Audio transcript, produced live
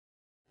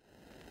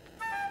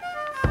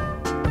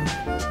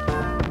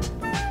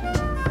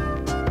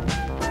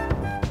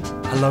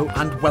Hello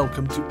and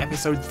welcome to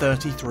episode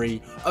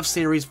 33 of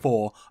series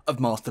 4 of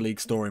Master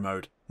League Story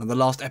Mode. Now the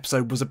last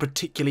episode was a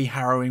particularly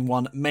harrowing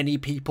one, many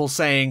people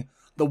saying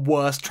the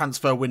worst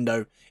transfer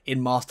window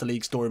in Master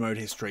League Story Mode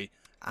history.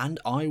 And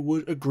I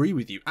would agree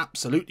with you,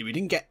 absolutely. We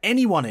didn't get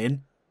anyone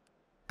in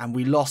and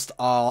we lost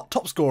our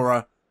top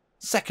scorer,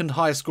 second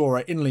highest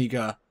scorer in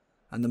Liga,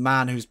 and the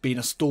man who's been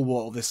a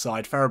stalwart of this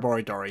side,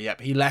 Dore.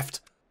 Yep, he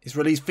left. His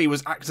release fee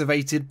was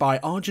activated by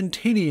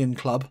Argentinian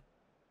club,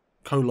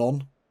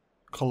 Colon,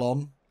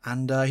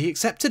 and he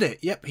accepted it.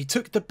 Yep, he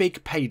took the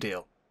big pay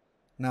deal.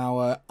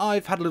 Now,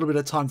 I've had a little bit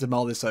of time to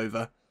mull this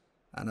over,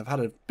 and I've had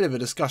a bit of a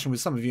discussion with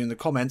some of you in the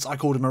comments. I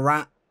called him a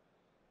rat.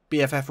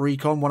 BFF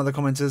Recon, one of the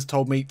commenters,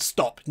 told me,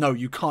 stop, no,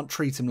 you can't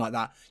treat him like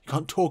that. You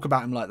can't talk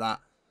about him like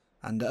that.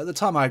 And at the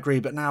time I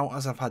agreed, but now,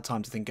 as I've had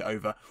time to think it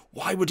over,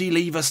 why would he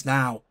leave us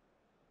now?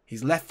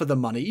 He's left for the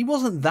money. He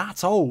wasn't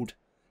that old.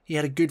 He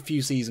had a good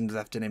few seasons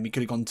left in him. He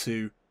could have gone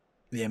to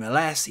the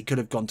MLS. He could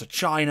have gone to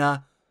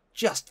China.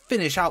 Just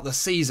finish out the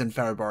season,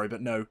 Dore,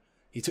 but no,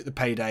 he took the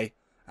payday.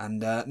 And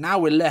now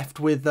we're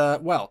left with,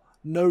 well,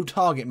 no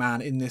target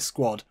man in this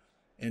squad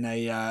in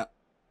a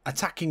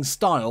attacking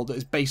style that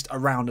is based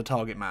around a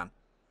target man.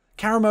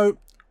 Karamo,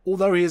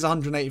 although he is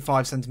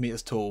 185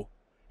 centimetres tall,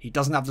 he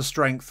doesn't have the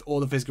strength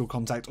or the physical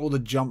contact or the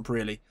jump,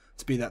 really,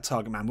 to be that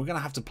target man. We're going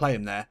to have to play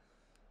him there.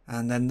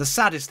 And then the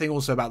saddest thing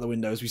also about the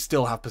window is we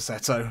still have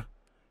Passetto.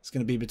 It's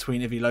going to be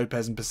between Ivi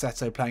Lopez and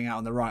Passetto playing out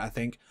on the right, I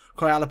think.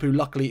 Koyalapu,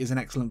 luckily, is in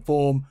excellent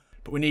form.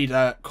 But we need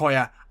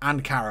Koya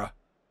and Kara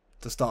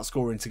to start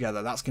scoring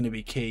together. That's going to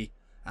be key.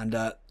 And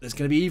there's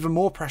going to be even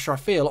more pressure, I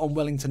feel, on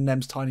Wellington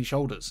Nem's tiny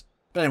shoulders.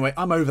 But anyway,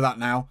 I'm over that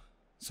now.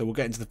 So we'll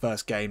get into the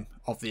first game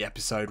of the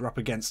episode. We're up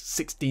against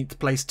 16th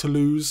place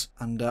Toulouse.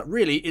 And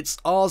really, it's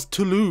ours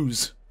to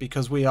lose.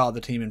 Because we are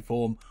the team in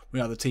form. We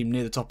are the team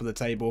near the top of the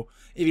table.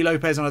 Ivi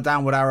Lopez on a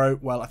downward arrow.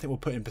 Well, I think we'll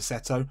put in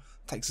Passetto.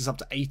 Takes us up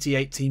to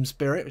 88 team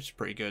spirit, which is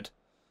pretty good.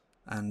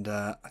 And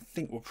I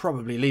think we'll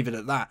probably leave it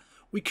at that.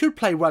 We could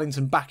play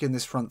Wellington back in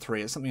this front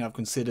three. It's something I've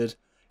considered.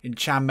 In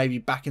Cham, maybe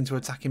back into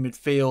attacking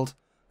midfield.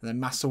 And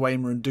then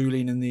Masawema and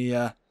Doolin in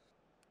the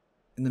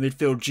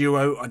midfield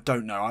duo. I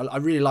don't know. I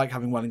really like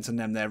having Wellington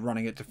Nem there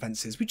running at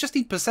defences. We just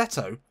need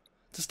Passetto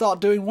to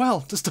start doing well.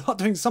 To start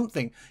doing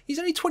something. He's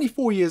only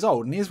 24 years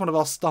old. And he is one of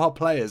our star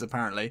players,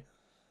 apparently.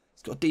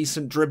 He's got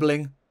decent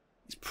dribbling.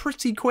 He's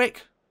pretty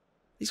quick.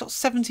 He's got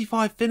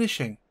 75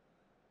 finishing.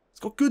 He's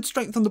got good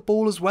strength on the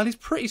ball as well. He's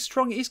pretty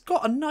strong. He's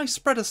got a nice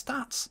spread of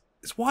stats.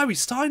 It's why we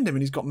signed him,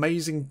 and he's got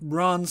amazing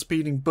run,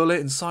 speeding bullet,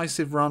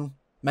 incisive run.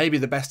 Maybe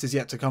the best is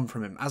yet to come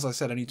from him. As I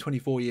said, only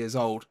 24 years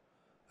old.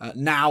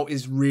 Now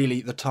is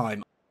really the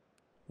time.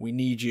 We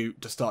need you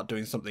to start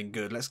doing something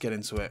good. Let's get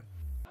into it.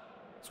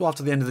 So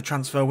after the end of the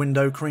transfer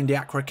window, Corinne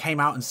Diacra came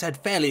out and said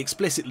fairly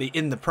explicitly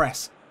in the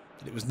press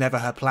that it was never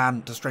her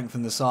plan to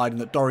strengthen the side and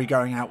that Dore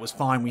going out was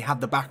fine. We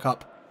had the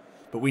backup.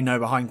 But we know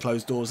behind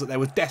closed doors that there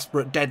were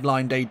desperate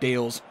deadline day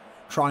deals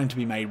trying to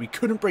be made. We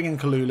couldn't bring in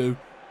Kalulu.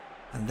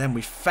 And then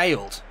we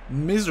failed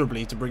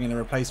miserably to bring in a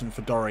replacement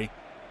for Dore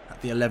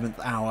at the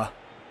 11th hour.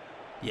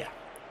 Yeah.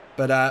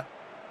 But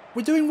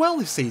we're doing well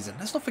this season.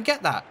 Let's not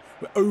forget that.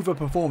 We're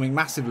overperforming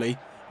massively.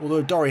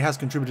 Although Dore has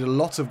contributed a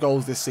lot of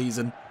goals this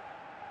season,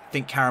 I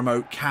think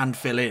Karamo can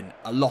fill in.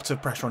 A lot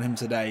of pressure on him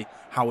today.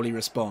 How will he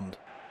respond?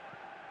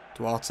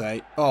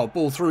 Duarte. Oh,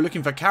 ball through.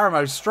 Looking for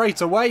Karamo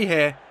straight away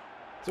here.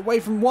 It's away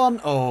from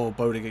one. Oh,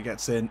 Bodiger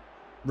gets in.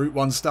 Route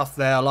 1 stuff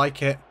there. I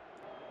like it.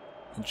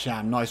 And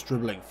Cham, nice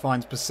dribbling,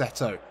 finds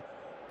Passetto.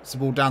 Puts the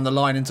ball down the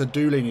line into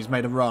Doolin, who's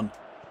made a run.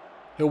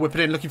 He'll whip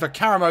it in, looking for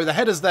Karamo. The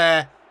header's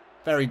there.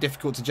 Very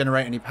difficult to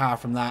generate any power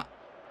from that.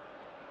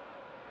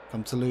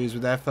 Come to lose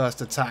with their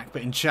first attack,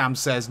 but Cham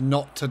says,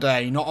 not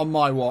today, not on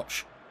my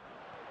watch.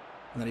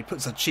 And then he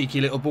puts a cheeky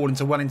little ball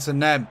into Wellington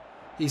Nem.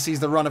 He sees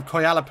the run of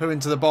Koyalapu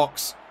into the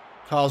box.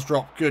 Carr's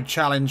drop, good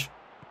challenge.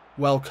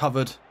 Well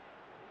covered.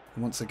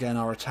 And once again,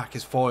 our attack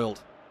is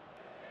foiled.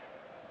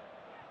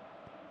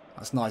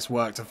 That's nice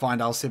work to find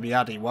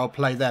Alcibiade. Well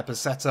played there,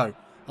 Passetto.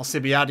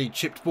 Alcibiade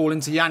chipped ball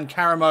into Jan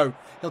Karamo.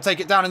 He'll take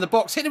it down in the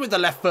box. Hit it with the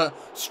left foot.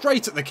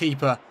 Straight at the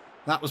keeper.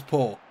 That was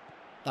poor.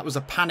 That was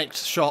a panicked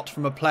shot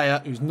from a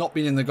player who's not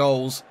been in the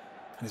goals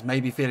and is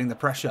maybe feeling the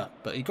pressure.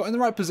 But he got in the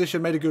right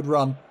position, made a good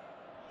run.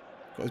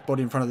 Got his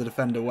body in front of the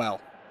defender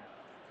well.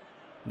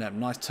 Nem,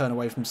 nice turn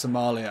away from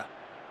Somalia.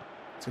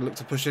 So look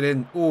to push it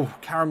in. Oh,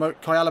 Karamo,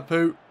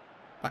 Koyalapu.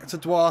 Back to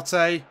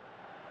Duarte.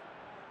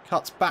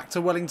 Cuts back to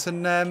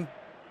Wellington Nem.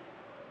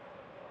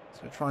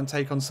 So try and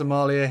take on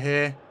Somalia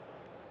here.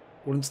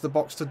 Ball into the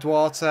box to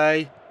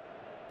Duarte.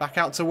 Back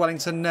out to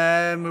Wellington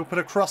Nem. We'll put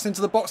a cross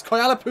into the box.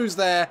 Koyalapu's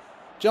there.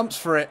 Jumps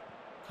for it.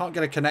 Can't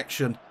get a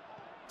connection.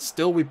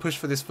 Still we push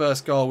for this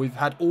first goal. We've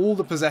had all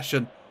the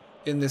possession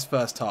in this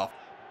first half.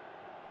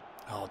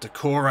 Oh,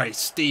 Dore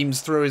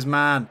steams through his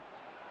man.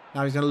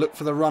 Now he's going to look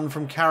for the run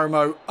from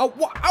Karamo. Oh,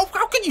 what?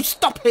 How can you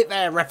stop it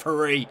there,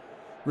 referee?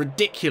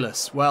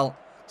 Ridiculous. Well,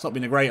 it's not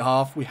been a great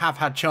half. We have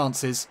had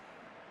chances.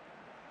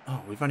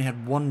 Oh, we've only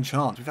had one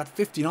chance. We've had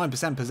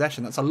 59%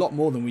 possession. That's a lot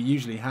more than we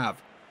usually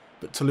have.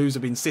 But Toulouse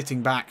have been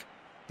sitting back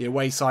The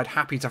away side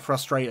happy to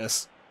frustrate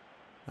us.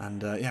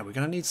 And yeah, we're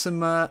going to need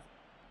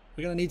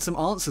some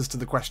answers to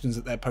the questions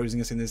that they're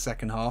posing us in this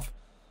second half.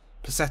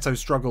 Passetto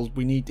struggled.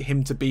 We need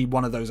him to be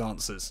one of those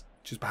answers,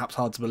 which is perhaps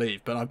hard to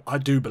believe, but I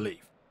do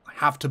believe. I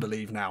have to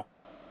believe now.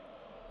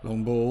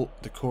 Long ball.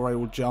 Dore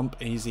will jump.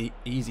 Easy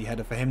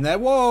header for him there.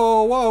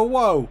 Whoa, whoa,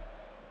 whoa.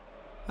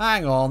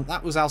 Hang on.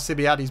 That was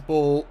Alcibiades'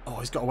 ball. Oh,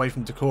 he's got away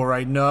from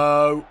Dore.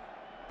 No.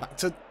 Back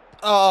to...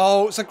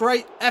 Oh, it's a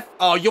great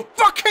Oh, you're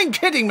fucking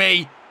kidding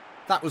me.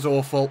 That was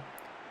awful.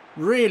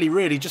 Really,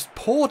 really just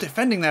poor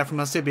defending there from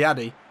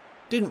Alcibiades.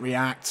 Didn't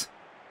react.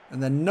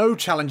 And then no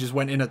challenges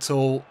went in at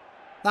all.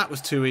 That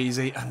was too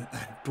easy. And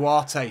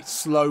Duarte,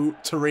 slow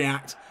to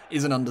react,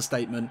 is an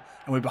understatement.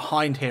 And we're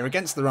behind here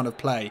against the run of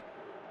play.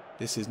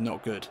 This is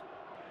not good.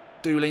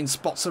 Doolin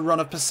spots a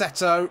run of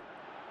Passetto.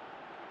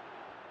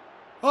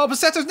 Oh,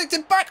 Passetto's nicked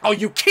it back. Oh,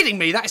 you kidding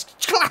me? That is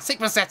classic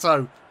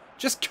Passetto.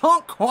 Just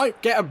can't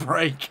quite get a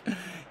break.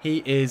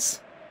 He is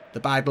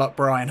the bad luck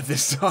Brian of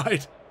this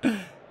side.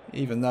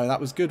 Even though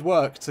that was good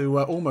work to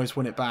almost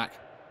win it back.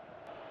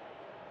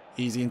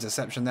 Easy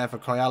interception there for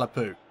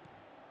Koyalapu.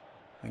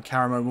 And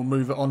Karamo will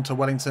move it on to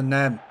Wellington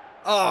Nem.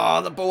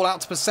 Oh, the ball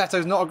out to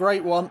Passetto's not a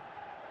great one.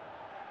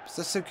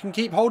 Passetto can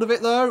keep hold of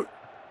it though.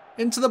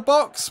 Into the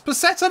box.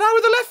 Passetto now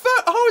with the left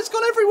foot. Oh, it's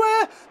gone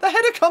everywhere. The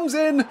header comes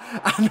in.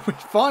 And we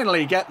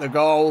finally get the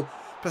goal.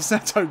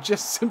 Passetto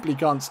just simply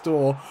can't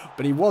store.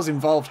 But he was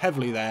involved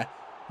heavily there.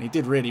 And he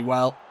did really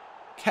well.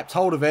 Kept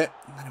hold of it.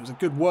 And it was a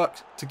good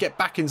work to get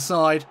back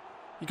inside.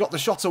 He got the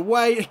shot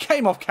away. It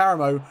came off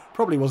Karamo.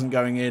 Probably wasn't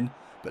going in.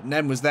 But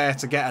Nem was there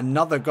to get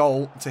another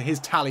goal to his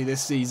tally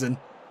this season.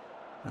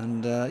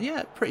 And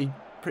yeah, pretty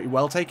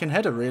well taken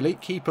header really.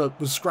 Keeper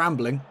was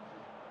scrambling.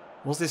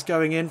 Was this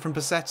going in from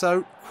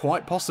Passetto?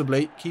 Quite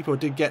possibly. Keeper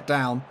did get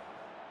down.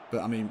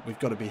 But I mean, we've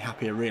got to be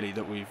happier really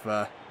that we've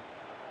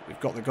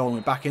got the goal and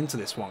we're back into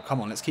this one. Come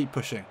on, let's keep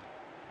pushing.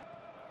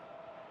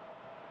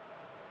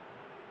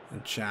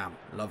 And Cham,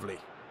 lovely.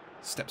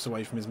 Steps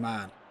away from his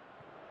man.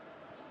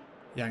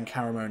 Yang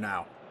Karamo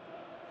now.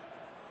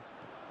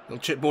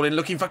 Little chip ball in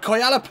looking for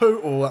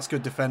Koyalapu. Oh, that's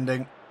good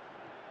defending.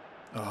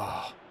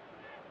 Oh.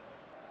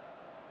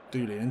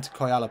 Doolin into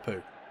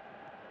Koyalapu.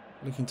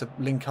 Looking to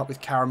link up with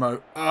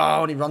Karamo.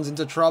 Oh, and he runs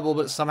into trouble,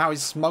 but somehow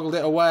he's smuggled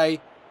it away.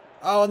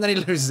 Oh, and then he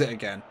loses it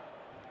again.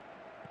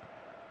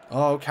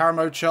 Oh,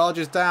 Karamo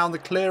charges down the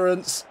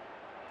clearance.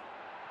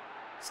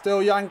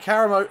 Still young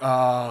Karamo.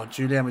 Oh,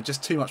 Julien with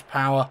just too much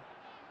power.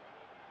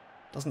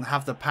 Doesn't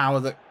have the power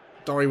that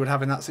Dore would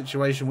have in that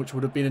situation, which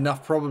would have been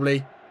enough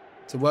probably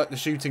to work the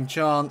shooting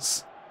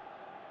chance.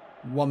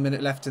 1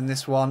 minute left in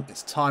this one.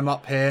 It's time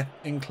up here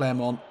in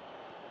Clermont.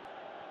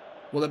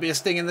 Will there be a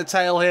sting in the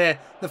tail here?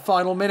 The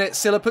final minute.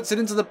 Silla puts it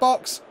into the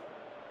box.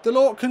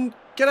 Delort can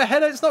get a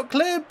header. It's not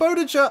clear.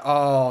 Bodiger.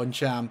 Oh, and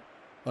Cham.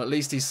 Well, at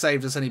least he's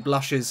saved us and he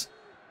blushes.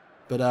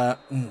 But,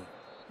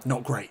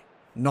 not great.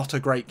 Not a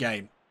great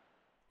game.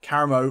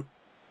 Karamo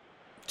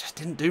just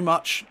didn't do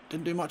much.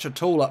 Didn't do much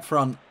at all up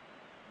front.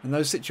 In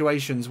those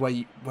situations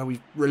where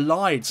we've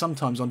relied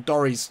sometimes on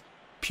Dore's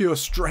pure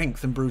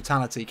strength and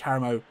brutality.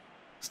 Karamo,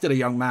 still a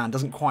young man,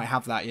 doesn't quite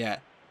have that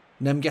yet.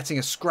 Nem getting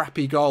a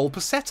scrappy goal.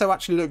 Passetto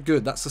actually looked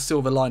good. That's the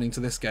silver lining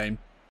to this game.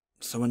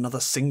 So another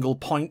single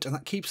point, and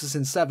that keeps us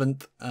in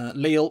 7th.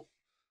 Lille,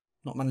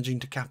 not managing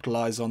to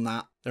capitalise on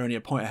that. They're only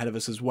a point ahead of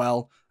us as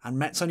well. And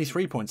Metz only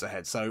 3 points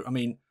ahead. So, I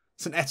mean,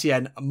 St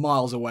Etienne are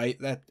miles away.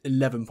 They're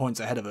 11 points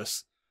ahead of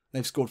us.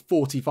 They've scored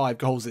 45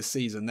 goals this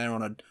season. They're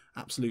on an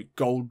absolute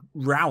goal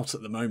rout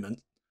at the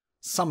moment.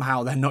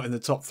 Somehow they're not in the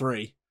top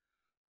 3.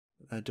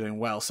 They're doing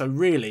well. So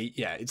really,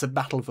 yeah, it's a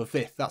battle for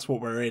 5th. That's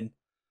what we're in.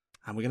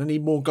 And we're going to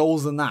need more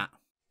goals than that.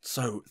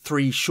 So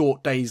 3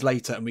 short days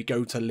later and we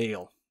go to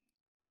Lille.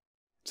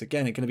 It's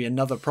again going to be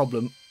another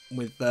problem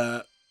with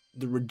the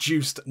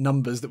reduced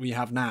numbers that we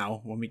have now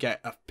when we get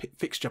a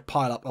fixture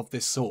pile-up of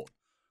this sort.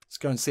 Let's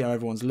go and see how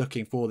everyone's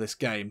looking for this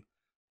game.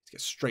 Let's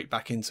get straight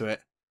back into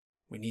it.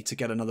 We need to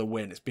get another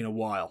win. It's been a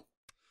while.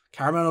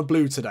 Caramel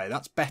blue today.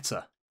 That's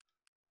better.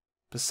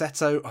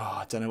 Passetto. Oh,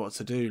 I don't know what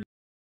to do.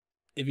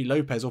 Ivy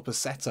Lopez or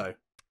Passetto.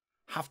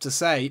 Have to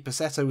say,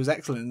 Passetto was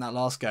excellent in that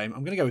last game.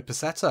 I'm going to go with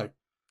Passetto. I'm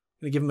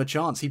going to give him a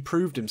chance. He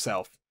proved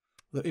himself.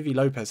 Although Ivy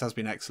Lopez has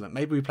been excellent.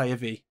 Maybe we play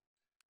Ivy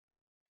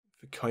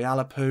for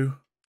Koyalapu.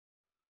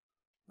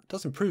 That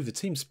does improve the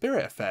team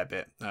spirit a fair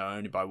bit. No,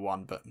 only by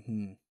 1, but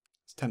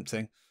it's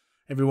tempting.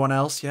 Everyone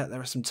else, yeah, there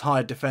are some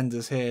tired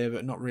defenders here,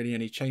 but not really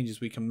any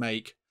changes we can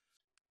make.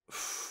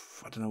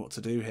 I don't know what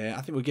to do here.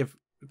 I think we've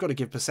got to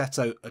give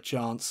Passetto a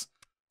chance.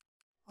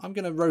 I'm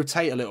going to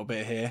rotate a little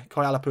bit here.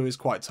 Koyalapu is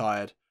quite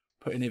tired.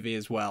 Put in Ivy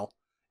as well.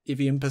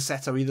 Ivy and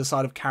Passetto either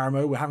side of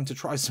Karamo. We're having to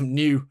try some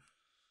new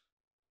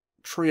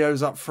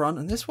trios up front.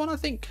 And this one, I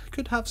think,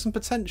 could have some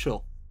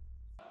potential.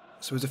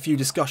 So there's a few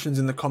discussions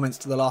in the comments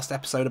to the last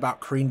episode about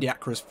Crean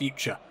Diacra's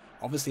future.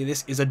 Obviously,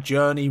 this is a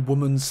Journey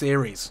Woman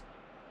series.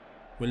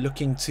 We're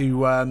looking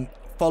to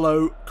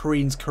follow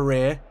Crean's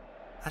career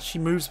as she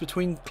moves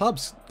between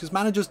clubs. Because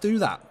managers do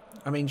that.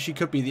 I mean, she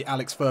could be the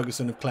Alex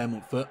Ferguson of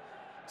Clermont Foot.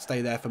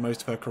 stay there for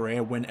most of her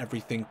career, win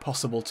everything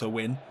possible to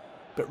win.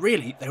 But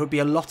really, there would be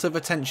a lot of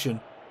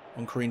attention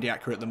on Corinne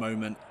Diacre at the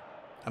moment.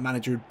 A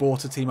manager who'd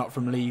brought a team up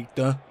from Ligue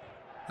 2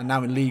 and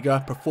now in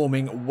Liga,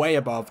 performing way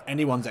above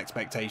anyone's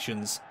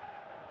expectations.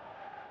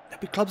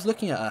 There'll be clubs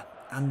looking at her,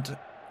 and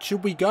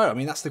should we go? I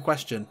mean, that's the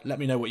question. Let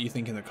me know what you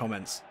think in the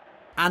comments.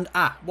 And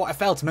what I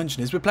failed to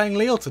mention is we're playing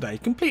Lille today.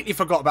 Completely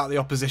forgot about the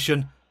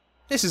opposition.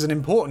 This is an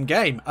important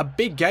game, a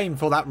big game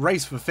for that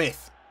race for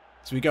 5th.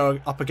 So we go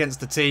up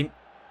against a team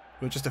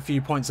who are just a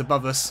few points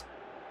above us.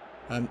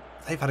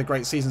 They've had a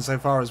great season so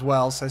far as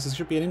well, so this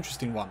should be an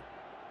interesting one.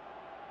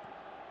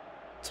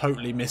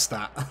 Totally missed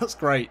that. That's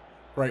great.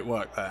 Great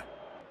work there.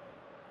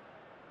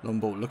 Long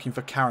ball, looking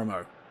for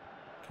Karamo.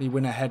 Can he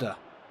win a header?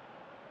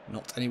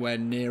 Not anywhere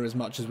near as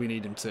much as we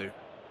need him to.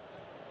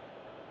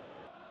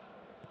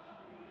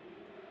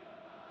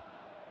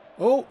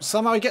 Oh,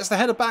 somehow he gets the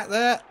header back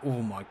there.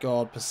 Oh my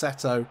god,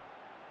 Passetto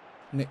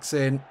nicks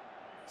in.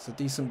 It's a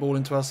decent ball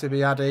into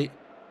Alcibiade.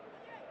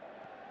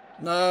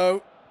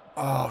 No.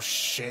 Oh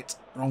shit,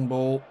 wrong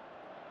ball.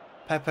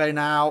 Pepe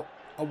now,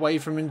 away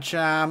from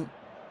Incham.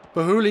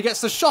 Bahuli gets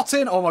the shot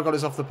in. Oh my god,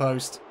 it's off the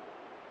post.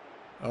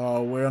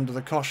 Oh, we're under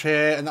the cosh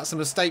here, and that's a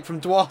mistake from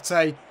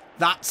Duarte.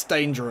 That's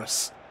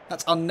dangerous.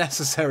 That's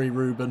unnecessary,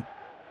 Ruben.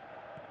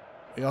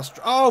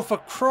 Oh, for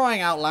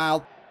crying out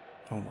loud.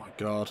 Oh my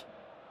god.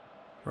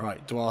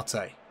 Right,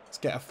 Duarte. Let's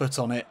get a foot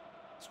on it.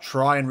 Let's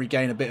try and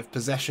regain a bit of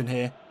possession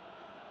here.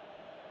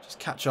 Just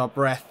catch our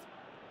breath.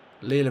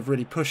 Lille have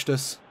really pushed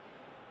us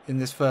in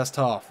this first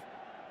half.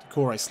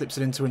 Dore slips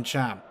it into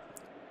Incham.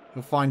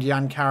 He'll find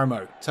Jan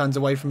Karamo. Turns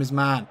away from his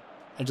man.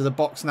 Edge of the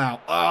box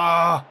now.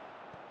 Ah!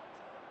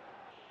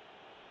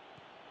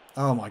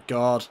 Oh my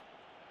god.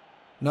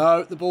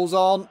 No, the ball's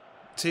on.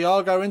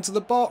 Thiago into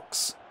the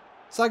box.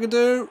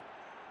 Zagadou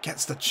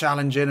gets the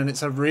challenge in, and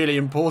it's a really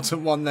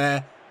important one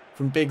there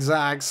from Big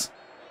Zags.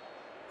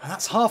 And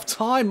that's half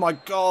time. My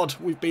god,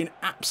 we've been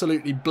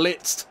absolutely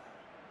blitzed.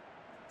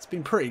 It's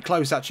been pretty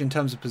close actually in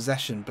terms of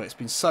possession, but it's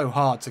been so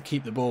hard to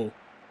keep the ball.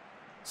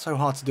 So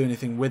hard to do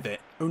anything with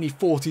it. Only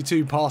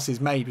 42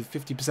 passes made with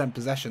 50%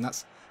 possession.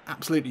 That's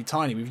absolutely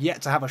tiny. We've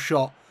yet to have a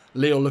shot.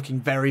 Lille looking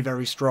very,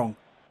 very strong.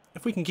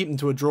 If we can keep them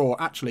to a draw,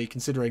 actually,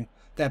 considering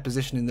their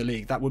position in the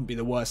league, that wouldn't be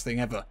the worst thing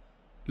ever.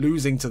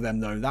 Losing to them,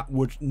 though, that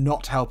would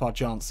not help our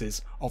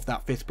chances of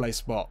that 5th place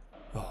spot.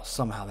 Oh,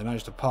 somehow they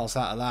managed to pass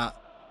out of that.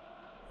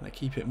 They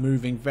keep it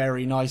moving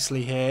very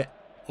nicely here.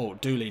 Oh,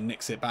 Dooley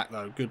nicks it back,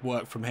 though. Good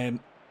work from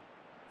him.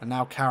 And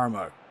now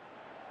Karamo.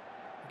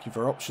 Looking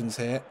for options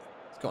here.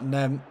 He's got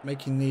Nem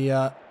making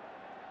the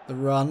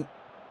run.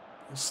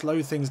 We'll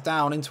slow things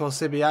down into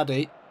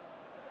Alcibiade.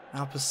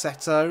 Now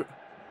Passetto.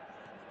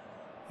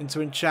 Into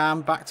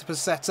Incham, back to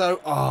Passetto.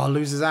 Oh,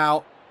 loses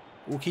out.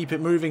 We'll keep it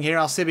moving here.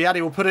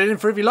 Alcibiade will put it in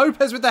for Ivy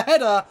Lopez with the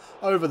header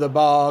over the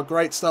bar.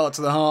 Great start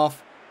to the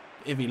half.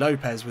 Ivy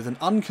Lopez with an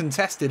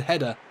uncontested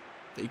header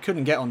that he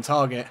couldn't get on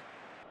target.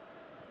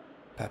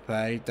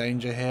 Pepe,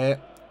 danger here.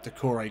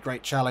 Dore,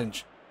 great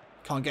challenge.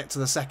 Can't get to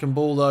the second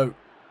ball though.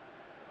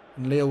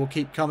 And Lille will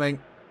keep coming.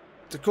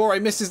 Dore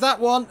misses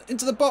that one.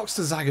 Into the box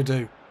to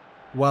Zagadou.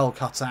 Well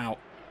cut out.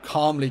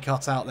 Calmly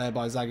cut out there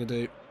by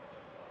Zagadou.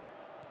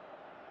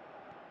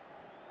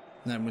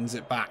 And then wins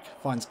it back.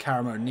 Finds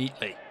Karamo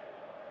neatly.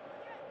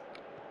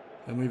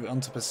 They'll move it on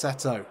to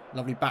Passetto.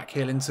 Lovely back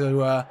heel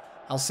into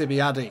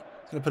Alcibiade.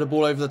 He's going to put a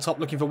ball over the top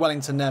looking for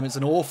Wellington Nem. It's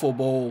an awful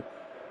ball.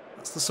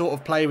 That's the sort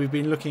of play we've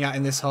been looking at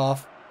in this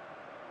half.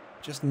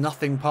 Just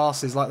nothing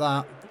passes like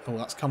that. Oh,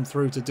 that's come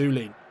through to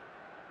Dooley.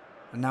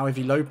 And now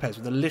Ivy Lopez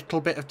with a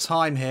little bit of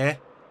time here.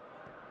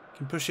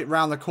 Can push it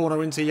round the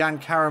corner into Jan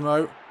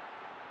Karamo.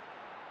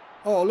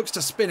 Oh, looks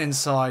to spin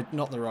inside.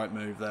 Not the right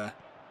move there.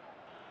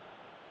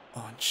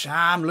 Oh, and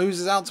Cham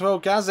loses out to El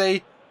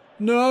Ghazi.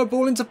 No,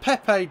 ball into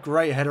Pepe.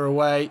 Great header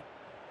away.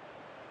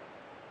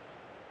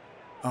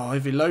 Oh,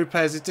 Ivy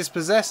Lopez is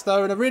dispossessed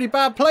though, in a really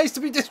bad place to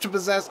be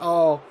dispossessed.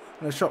 Oh,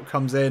 and a shot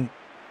comes in.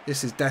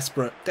 This is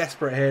desperate.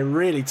 Desperate here.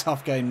 Really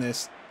tough game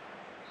this.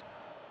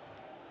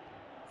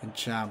 And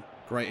Cham,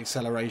 great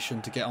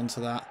acceleration to get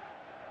onto that.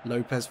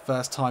 Lopez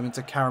first time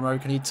into Karamo.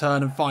 Can he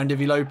turn and find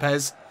Ivy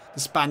Lopez? The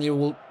Spaniard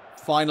will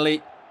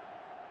finally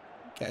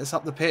get us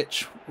up the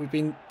pitch. We've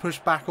been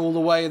pushed back all the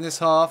way in this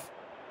half.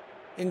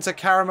 Into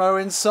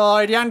Karamo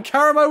inside. Jan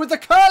Karamo with the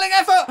curling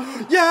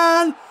effort.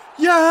 Jan!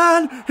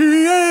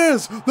 He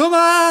is the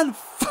man.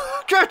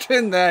 Get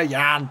in there,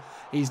 Jan.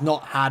 He's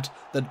not had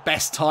the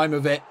best time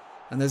of it.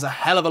 And there's a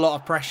hell of a lot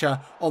of pressure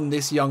on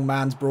this young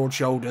man's broad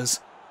shoulders.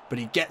 But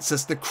he gets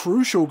us the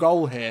crucial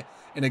goal here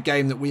in a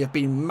game that we have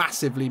been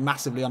massively,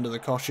 massively under the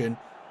caution.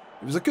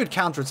 It was a good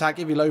counter-attack.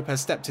 Ivy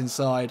Lopez stepped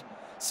inside.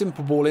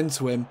 Simple ball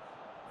into him.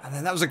 And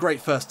then that was a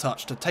great first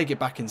touch to take it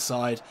back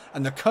inside.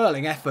 And the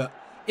curling effort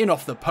in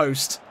off the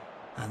post.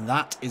 And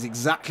that is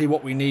exactly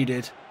what we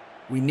needed.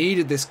 We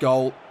needed this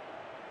goal.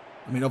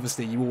 I mean,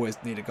 obviously, you always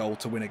need a goal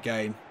to win a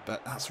game.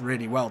 But that's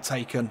really well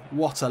taken.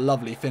 What a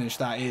lovely finish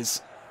that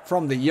is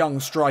from the young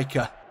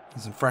striker.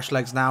 There's some fresh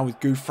legs now with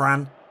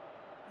Gouffran.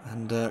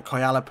 And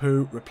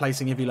Koyalapu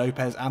replacing Ivy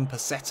Lopez and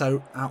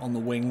Passetto out on the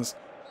wings.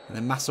 And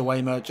then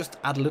Masawema, just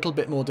add a little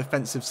bit more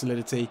defensive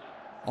solidity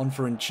on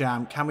for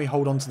Incham. Can we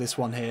hold on to this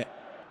one here?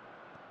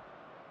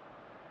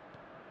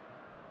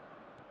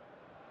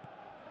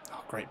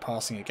 Oh, great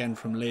passing again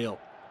from Lille.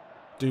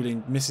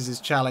 Doolin misses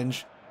his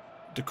challenge.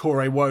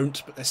 Dore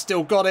won't, but they've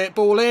still got it.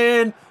 Ball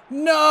in.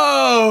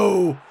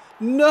 No!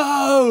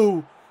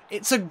 No!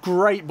 It's a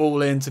great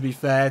ball in, to be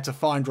fair, to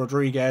find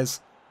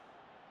Rodriguez.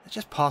 They're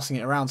just passing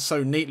it around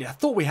so neatly. I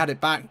thought we had it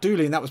back.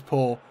 Doolin, that was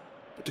poor.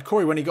 But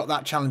Dore, when he got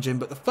that challenge in,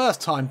 but the first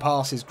time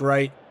pass is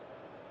great.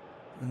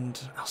 And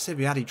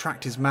Alcibiade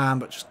tracked his man,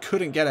 but just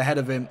couldn't get ahead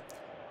of him.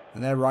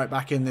 And they're right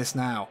back in this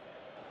now.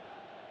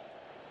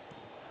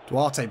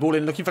 Duarte, ball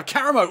in, looking for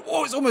Karamo.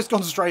 Oh, it's almost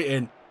gone straight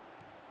in.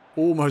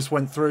 Almost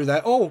went through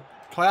there. Oh,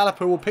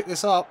 Kayalapu will pick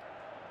this up.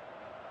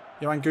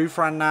 Johan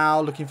Gouffran now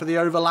looking for the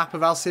overlap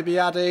of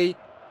Alcibiade.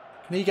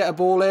 Can he get a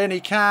ball in? He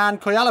can.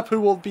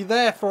 Kayalapu will be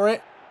there for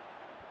it.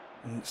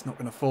 And it's not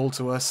going to fall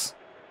to us.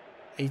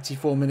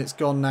 84 minutes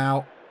gone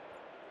now.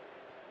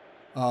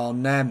 Oh,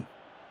 Nem.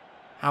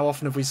 How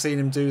often have we seen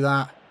him do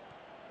that?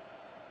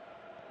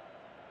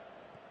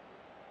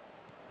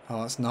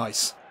 Oh, that's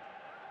nice.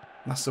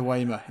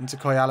 Masawema into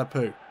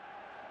Kayalapu.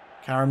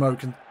 Karamo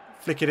can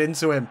flick it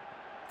into him.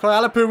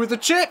 Kayalapu with the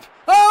chip.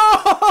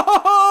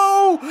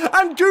 Oh!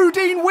 And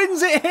Goudin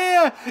wins it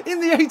here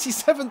in the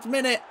 87th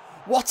minute.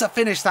 What a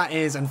finish that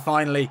is. And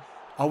finally,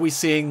 are we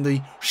seeing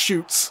the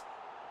shoots?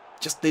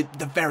 Just the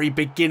very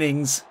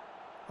beginnings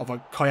of a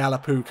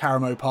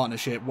Kayalapu-Karamo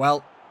partnership.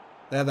 Well,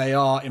 there they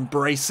are,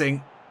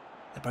 embracing.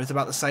 They're both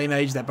about the same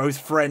age. They're both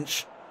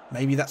French.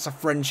 Maybe that's a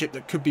friendship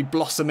that could be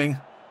blossoming.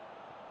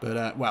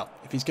 But, well,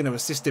 if he's going to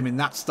assist him in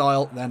that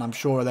style, then I'm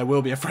sure there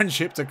will be a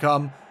friendship to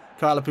come.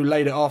 Kayalapu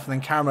laid it off, and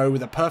then Karamo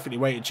with a perfectly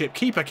weighted chip.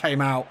 Keeper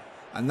came out,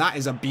 and that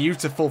is a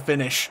beautiful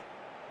finish.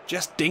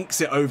 Just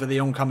dinks it over the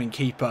oncoming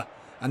keeper.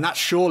 And that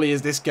surely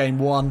is this game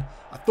won.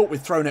 I thought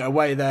we'd thrown it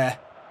away there.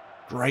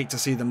 Great to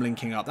see them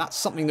linking up. That's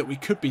something that we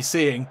could be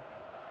seeing.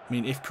 I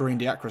mean, if Karim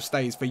Diakra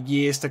stays for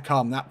years to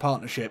come, that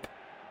partnership.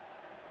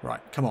 Right,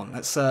 come on,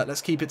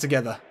 let's keep it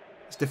together.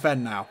 Let's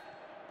defend now.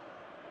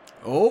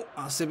 Oh,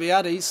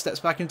 Alcibiades steps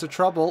back into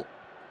trouble.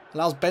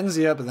 Allows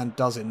Benzia, but then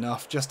does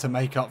enough just to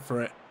make up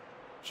for it.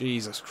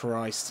 Jesus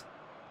Christ.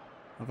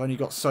 I've only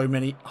got so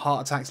many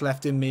heart attacks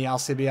left in me,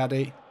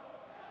 Alcibiades.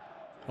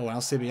 Oh,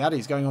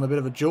 Alcibiades going on a bit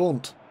of a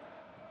jaunt.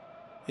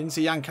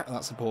 Into Yanka.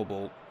 That's a poor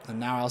ball. And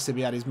now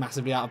Alcibiades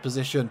massively out of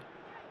position.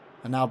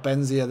 And now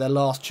Benzia, their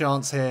last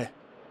chance here.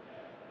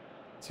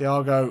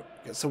 Thiago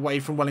gets away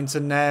from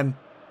Wellington Nem.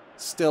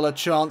 Still a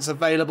chance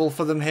available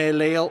for them here,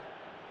 Lille.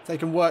 If they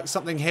can work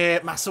something here.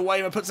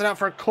 Masawema puts it out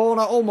for a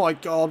corner. Oh my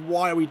God,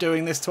 why are we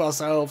doing this to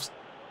ourselves?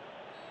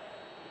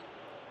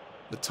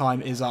 The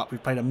time is up.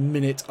 We've played a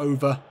minute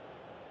over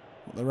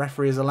what the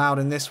referee is allowed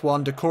in this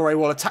one. Dore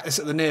will attack this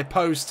at the near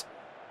post.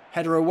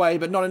 Header away,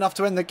 but not enough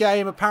to end the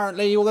game,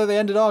 apparently. Although they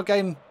ended our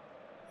game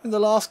in the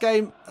last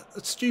game at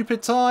a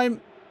stupid time.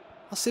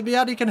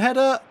 Alcibiade can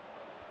header.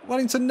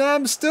 Wellington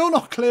Nem still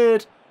not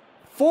cleared.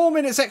 4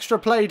 minutes extra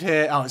played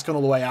here. Oh, it's gone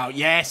all the way out.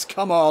 Yes,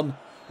 come on.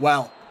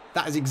 Well,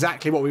 that is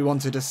exactly what we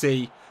wanted to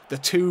see. The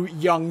two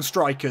young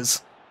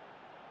strikers,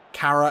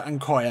 Kara and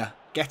Koya,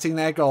 getting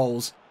their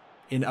goals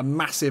in a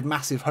massive,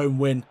 massive home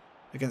win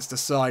against a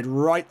side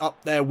right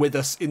up there with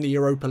us in the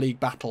Europa League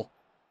battle.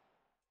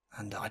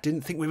 And I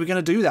didn't think we were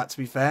going to do that, to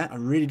be fair. I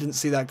really didn't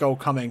see that goal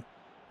coming.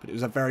 But it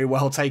was a very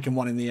well taken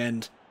one in the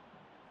end.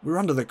 We were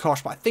under the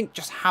cosh, but I think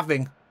just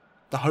having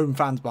the home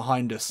fans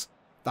behind us,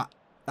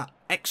 that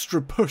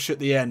extra push at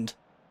the end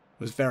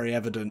was very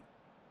evident.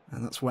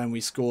 And that's when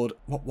we scored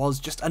what was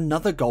just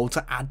another goal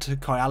to add to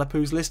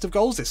Kayalapu's list of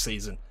goals this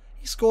season.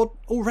 He scored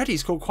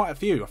quite a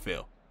few, I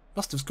feel.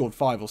 Must have scored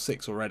 5 or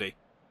 6 already,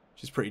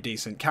 which is pretty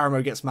decent.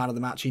 Karamo gets man of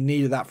the match. He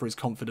needed that for his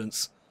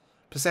confidence.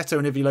 Paceto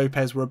and Ivi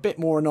Lopez were a bit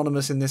more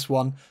anonymous in this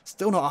one.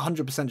 Still not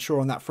 100%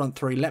 sure on that front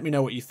three. Let me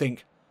know what you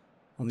think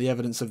on the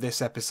evidence of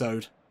this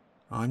episode.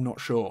 I'm not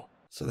sure.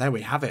 So there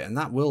we have it, and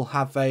that will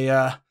have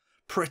a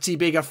pretty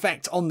big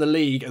effect on the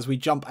league as we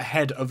jump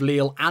ahead of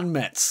Lille and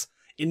Metz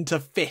into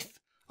 5th,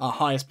 our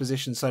highest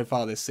position so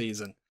far this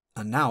season.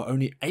 And now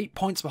only 8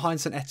 points behind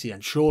St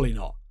Etienne. Surely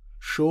not.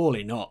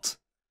 Surely not.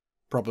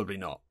 Probably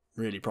not.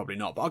 Really, probably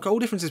not. But our goal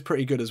difference is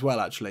pretty good as well,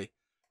 actually.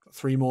 Got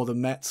 3 more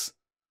than Metz.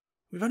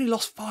 We've only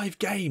lost 5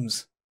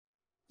 games.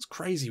 That's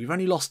crazy. We've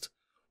only lost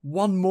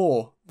 1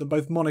 more than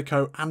both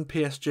Monaco and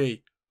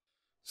PSG.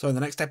 So in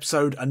the next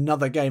episode,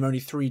 another game only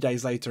 3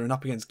 days later and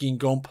up against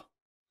Guingamp.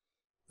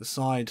 The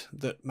side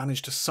that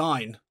managed to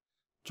sign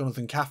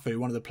Jonathan Cafu,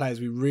 one of the players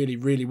we really,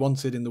 really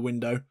wanted in the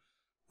window.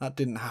 That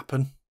didn't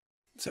happen.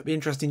 So it'd be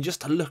interesting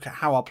just to look at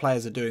how our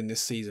players are doing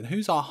this season.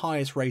 Who's our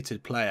highest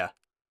rated player?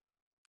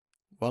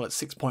 Well, at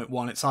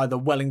 6.1, it's either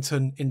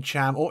Wellington,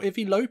 Incham or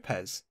Ivi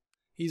Lopez.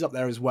 He's up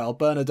there as well.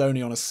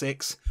 Bernardoni on a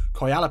 6.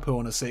 Kayalapu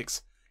on a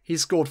 6.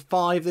 He's scored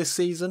 5 this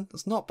season.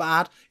 That's not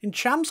bad.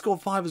 Incham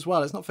scored 5 as well.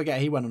 Let's not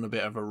forget he went on a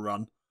bit of a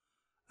run.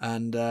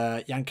 And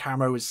Jan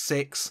Karamo is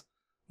 6.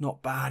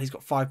 Not bad. He's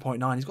got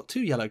 5.9. He's got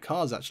 2 yellow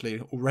cards actually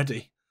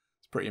already.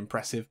 It's pretty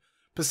impressive.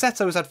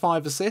 Paceto has had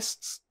 5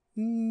 assists.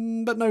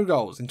 but no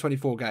goals in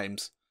 24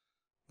 games.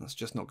 That's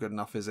just not good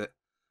enough, is it?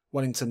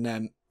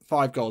 Wellington,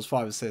 5 goals,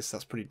 5 assists.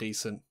 That's pretty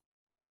decent.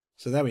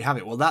 So there we have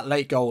it. Well, that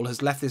late goal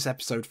has left this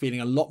episode feeling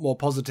a lot more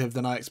positive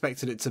than I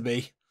expected it to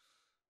be.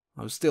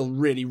 I was still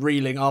really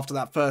reeling after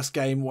that first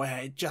game where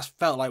it just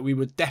felt like we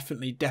were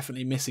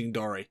definitely missing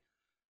Dore.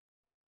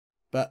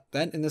 But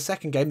then in the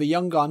second game, the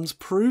young guns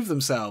proved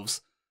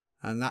themselves.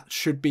 And that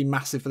should be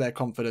massive for their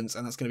confidence,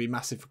 and that's going to be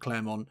massive for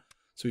Clermont.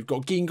 So we've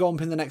got Guingamp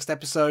in the next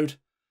episode.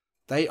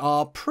 They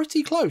are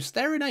pretty close.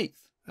 They're in 8th,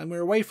 and we're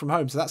away from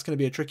home, so that's going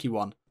to be a tricky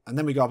one. And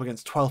then we go up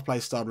against 12th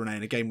place Stade Rennais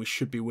in a game we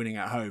should be winning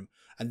at home.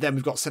 And then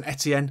we've got St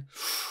Etienne.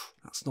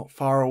 That's not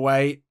far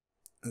away.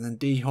 And then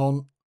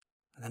Dijon.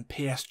 And then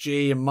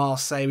PSG and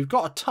Marseille. We've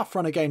got a tough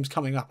run of games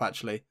coming up,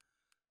 actually.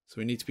 So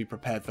we need to be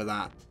prepared for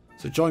that.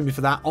 So join me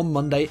for that on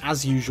Monday,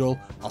 as usual.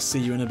 I'll see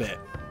you in a bit.